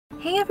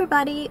Hey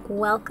everybody,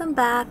 welcome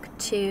back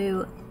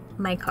to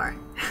my car.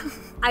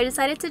 I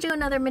decided to do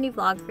another mini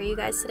vlog for you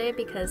guys today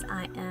because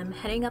I am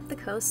heading up the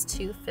coast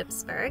to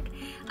Phippsburg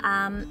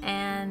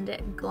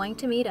and going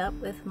to meet up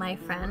with my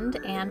friend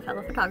and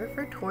fellow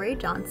photographer Tory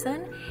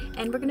Johnson,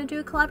 and we're going to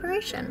do a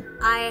collaboration.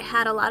 I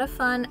had a lot of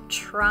fun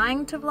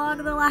trying to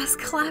vlog the last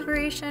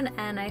collaboration,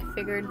 and I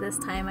figured this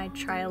time I'd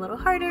try a little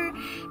harder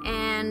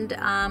and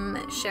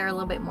share a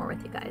little bit more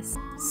with you guys.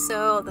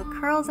 So the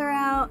curls are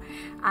out,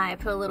 I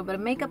put a little bit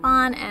of makeup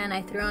on, and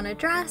I threw on a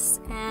dress,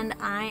 and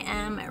I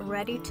am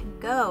ready to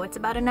go. It's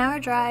about an hour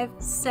drive,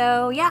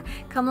 so yeah,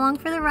 come along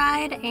for the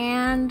ride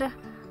and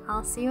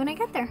I'll see you when I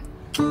get there.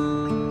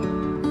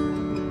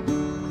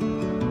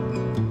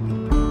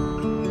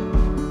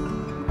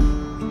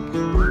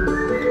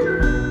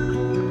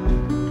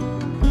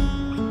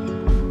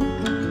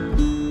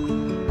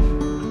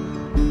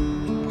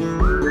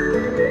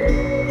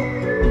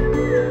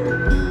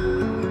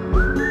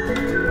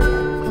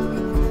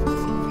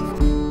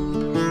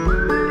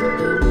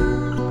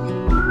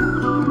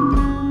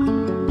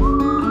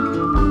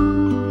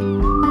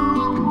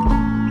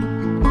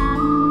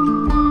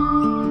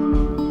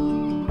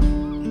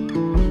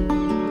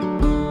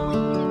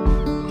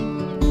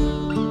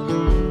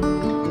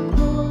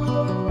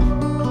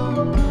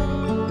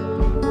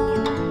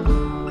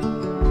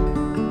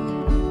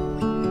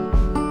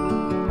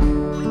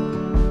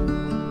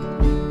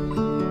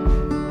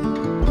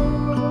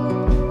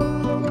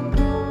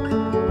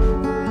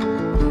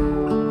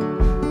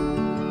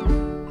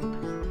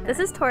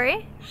 This is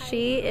Tori.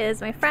 She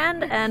is my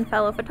friend and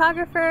fellow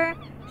photographer.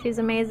 She's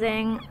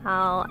amazing.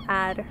 I'll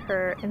add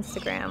her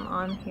Instagram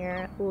on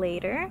here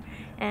later.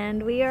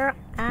 And we are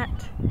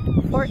at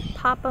Fort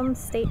Popham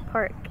State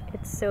Park.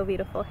 It's so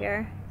beautiful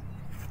here.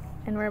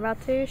 And we're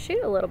about to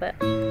shoot a little bit.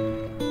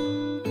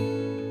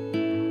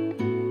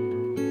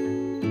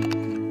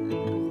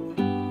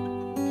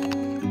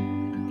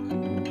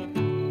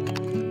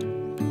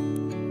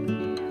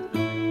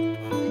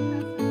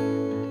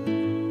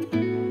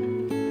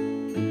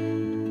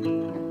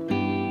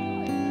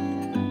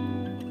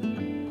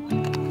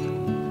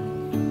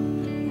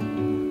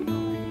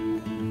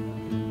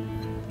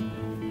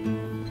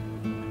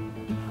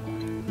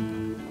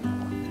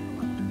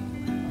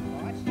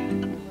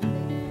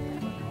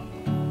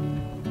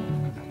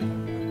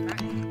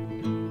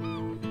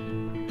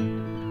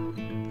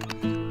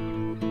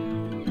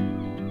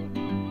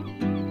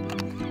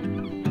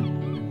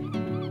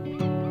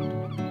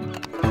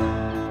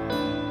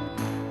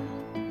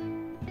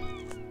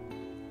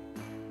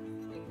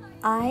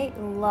 I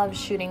love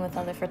shooting with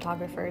other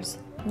photographers,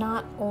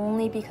 not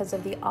only because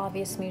of the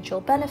obvious mutual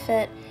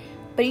benefit,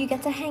 but you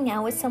get to hang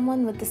out with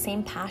someone with the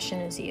same passion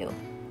as you.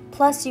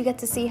 Plus, you get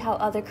to see how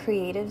other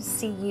creatives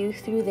see you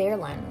through their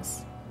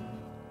lens.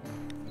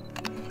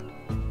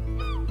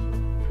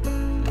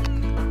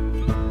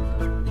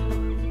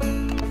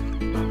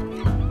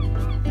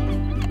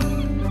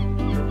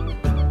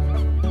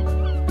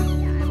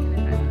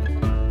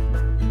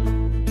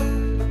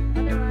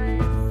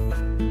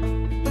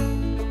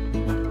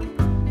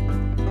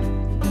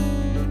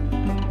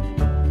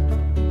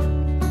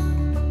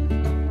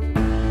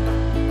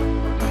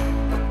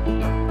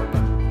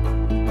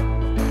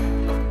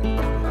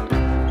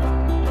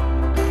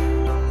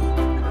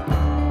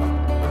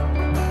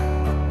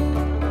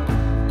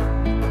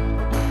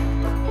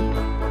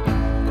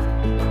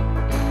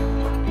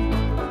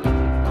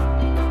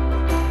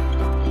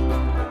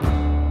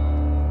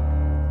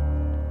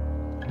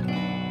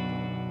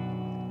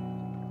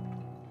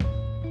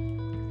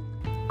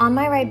 On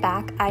my ride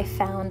back, I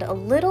found a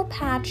little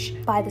patch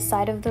by the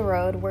side of the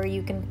road where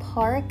you can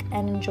park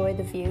and enjoy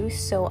the view,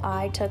 so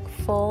I took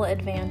full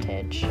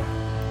advantage. I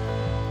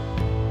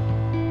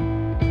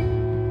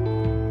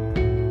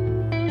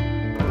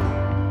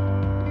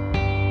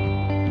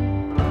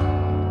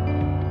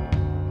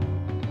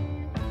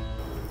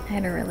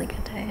had a really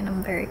good day and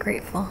I'm very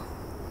grateful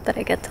that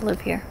I get to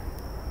live here.